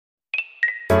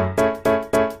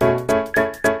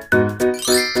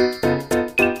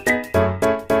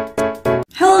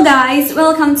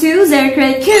welcome to Zara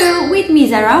Create Q with me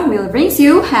Zara will brings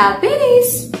you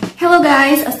happiness. Hello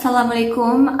guys,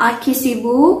 Assalamualaikum,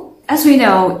 Akisibu. As we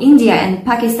know, India and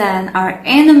Pakistan are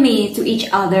enemy to each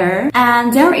other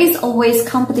and there is always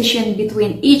competition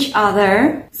between each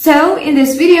other. So in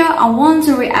this video, I want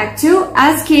to react to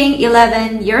asking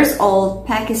 11 years old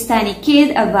Pakistani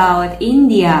kid about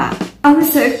India. I'm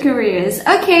so curious.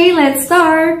 Okay, let's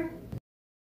start.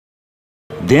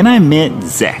 Then I met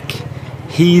Zach.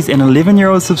 He's an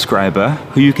 11-year-old subscriber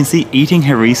who you can see eating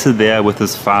harissa there with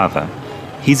his father.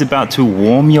 He's about to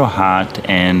warm your heart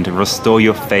and restore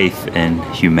your faith in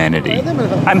humanity.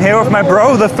 I'm here with my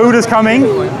bro, the food is coming.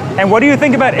 And what do you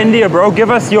think about India, bro?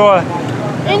 Give us your...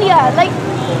 India, like,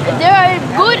 there are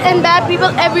good and bad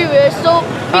people everywhere, so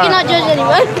we cannot judge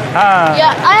anyone.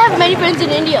 Yeah, I have many friends in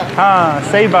India.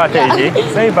 Say baat hai, ji.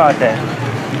 Say baat hai.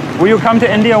 Will you come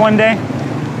to India one day?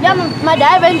 Yeah, my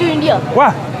dad went to India.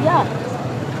 Wow. Yeah.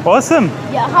 Awesome.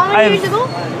 Yeah, how many years ago?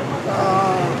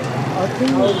 I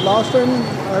think last time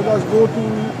I was go to,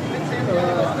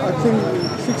 I think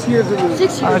 6 years ago.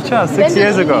 6 years. Achha, 6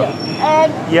 years ago.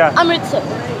 And yeah. Amritsar.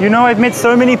 You know, I've met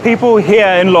so many people here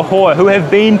in Lahore who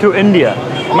have been to India.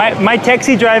 My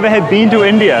taxi driver had been to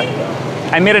India.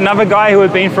 I met another guy who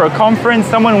had been for a conference.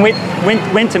 Someone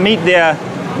went to meet their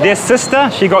sister.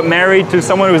 She got married to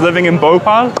someone who was living in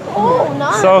Bhopal. Oh,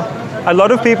 nice. So a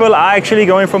lot of people are actually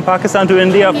going from Pakistan to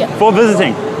India for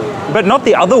visiting. But not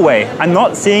the other way. I'm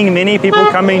not seeing many people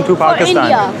coming to Pakistan.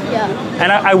 India, yeah.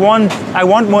 And I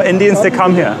want more Indians to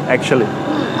come here, actually.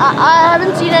 I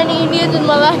haven't seen any Indians in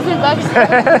my life in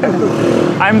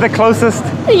Pakistan. I'm the closest.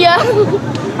 Yeah.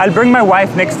 I'll bring my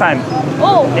wife next time.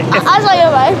 Oh, I saw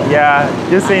your wife. Yeah,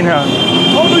 you've seen her.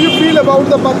 How do you feel about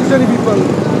the Pakistani people?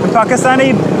 The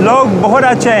Pakistani log bahut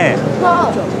achhe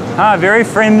hain. Very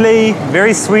friendly,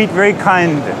 very sweet, very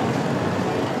kind.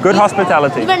 Good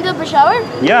hospitality. You went to Peshawar?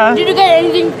 Yeah. Did you get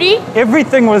anything free?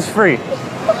 Everything was free.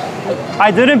 I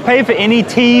didn't pay for any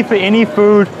tea, for any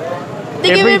food.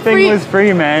 Everything was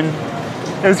free, man.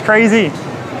 It was crazy.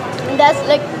 That's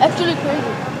like actually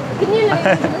crazy. Can you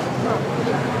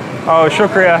Oh,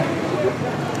 shukriya.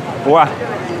 Wow.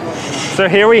 So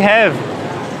here we have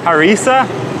harissa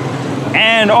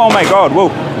and oh my god, whoa,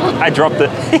 I dropped it.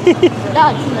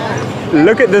 That's nice.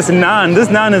 Look at this naan. This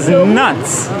naan is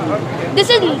nuts. This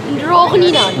is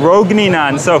Rogni naan. Rogni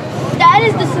naan. So that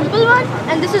is the simple one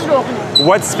and this is Rogni.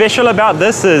 What's special about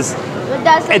this is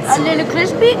that's like a little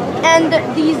crispy and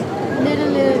these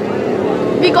little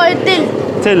we call it til.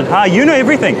 Til, you know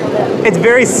everything. It's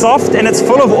very soft and it's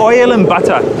full of oil and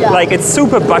butter. Yeah. Like it's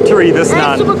super buttery, this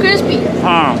naan. It's super crispy.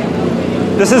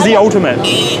 This is the ultimate.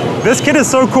 This kid is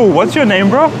so cool. What's your name,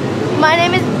 bro? My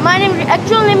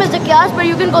actual name is Zakias, but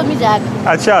you can call me Zach.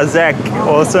 Acha, Zach.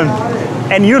 Awesome.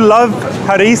 And you love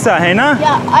harissa, hai na?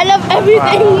 Yeah, I love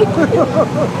everything.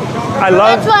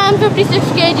 That's why I'm 56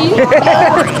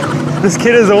 kg. This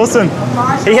kid is awesome.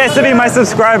 He has to be my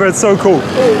subscriber. It's so cool.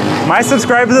 My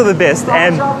subscribers are the best.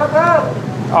 And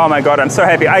oh my god, I'm so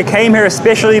happy. I came here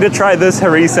especially to try this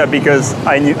harissa because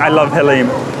I love halim.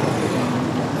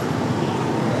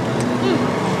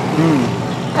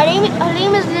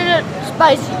 Halim is a little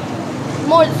spicy.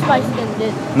 More spicy than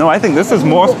this. No, I think this is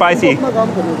more spicy.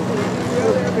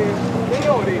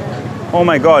 Oh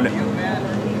my god.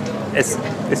 It's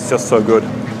just so good.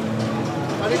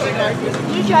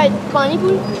 You tried pani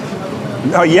puri?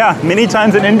 Oh yeah, many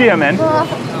times in India, man.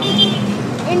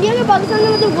 India and Pakistan में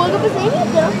मतलब गोलगप्पे same है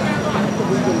क्या?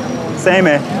 Same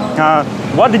hai.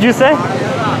 What did you say?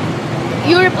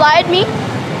 You replied me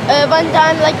one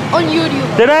time like on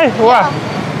YouTube. Did I? Wow. Yeah.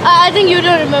 I think you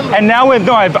don't remember. And now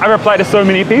I replied to so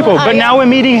many people, but now we're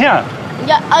meeting here.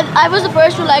 Yeah, I was the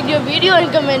first to like your video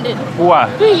and commented. Wow.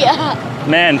 Yeah.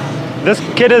 Man, this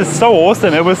kid is so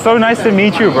awesome. It was so nice to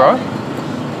meet you, bro.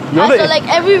 I saw like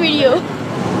every video.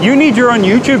 You need your own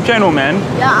YouTube channel, man.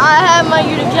 Yeah, I have my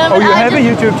YouTube channel. Oh, you have a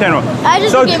YouTube channel. I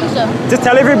just do gaming stuff. Just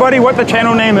tell everybody what the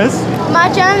channel name is.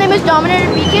 My channel name is Dominator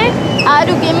PK. I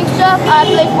do gaming stuff. I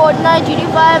play Fortnite,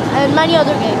 GT5, and many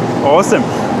other games. Awesome.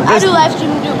 I do live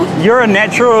streaming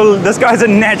too. This guy's a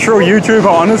natural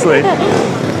YouTuber, honestly.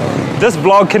 This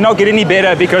vlog cannot get any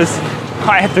better because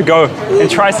I have to go and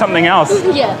try something else.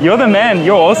 Yeah. You're the man.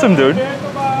 You're awesome, dude.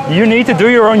 You need to do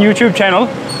your own YouTube channel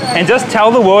and just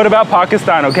tell the world about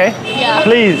Pakistan, okay? Yeah.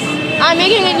 Please. I'm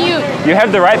making it new. You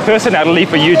have the right personality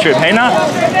for YouTube, hey na?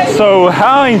 So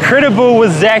how incredible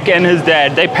was Zach and his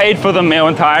dad? They paid for the meal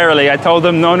entirely. I told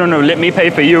them, no, let me pay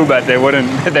for you, but they wouldn't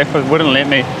let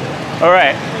me. All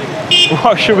right,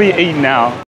 what should we eat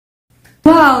now?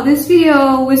 Wow, this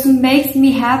video makes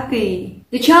me happy.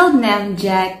 The child named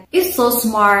Jack is so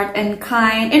smart and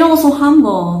kind and also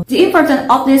humble. The important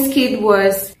of this kid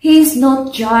was he is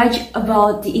not judged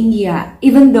about the India,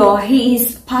 even though he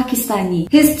is Pakistani.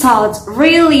 His thoughts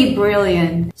really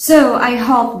brilliant. So I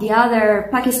hope the other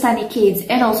Pakistani kids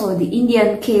and also the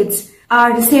Indian kids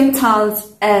are the same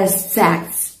thoughts as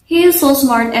Zach's. He is so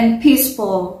smart and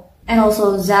peaceful, and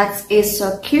also Zach is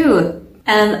so cute.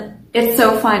 And it's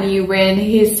so funny when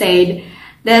he said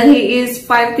that he is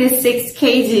 56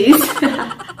 kgs.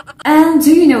 And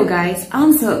do you know guys,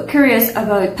 I'm so curious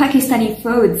about Pakistani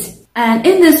foods. And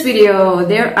in this video,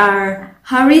 there are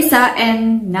harissa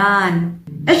and naan.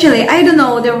 Actually, I don't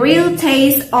know the real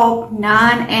taste of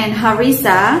naan and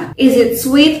harissa. Is it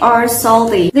sweet or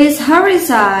salty? This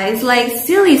harissa is like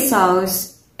chili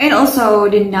sauce. And also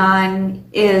the naan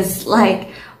is like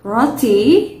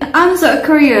roti. I'm so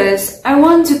curious. I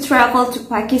want to travel to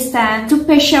Pakistan, to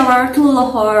Peshawar, to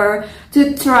Lahore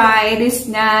to try this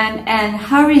naan and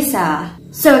harissa.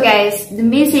 So guys, the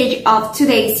message of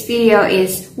today's video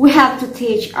is we have to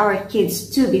teach our kids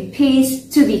to be peace,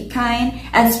 to be kind,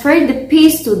 and spread the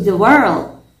peace to the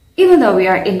world. Even though we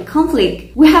are in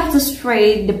conflict, we have to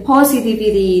spread the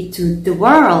positivity to the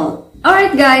world.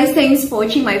 Alright guys, thanks for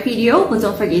watching my video. But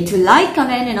don't forget to like,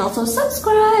 comment, and also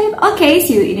subscribe. Okay,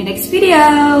 see you in the next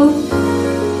video.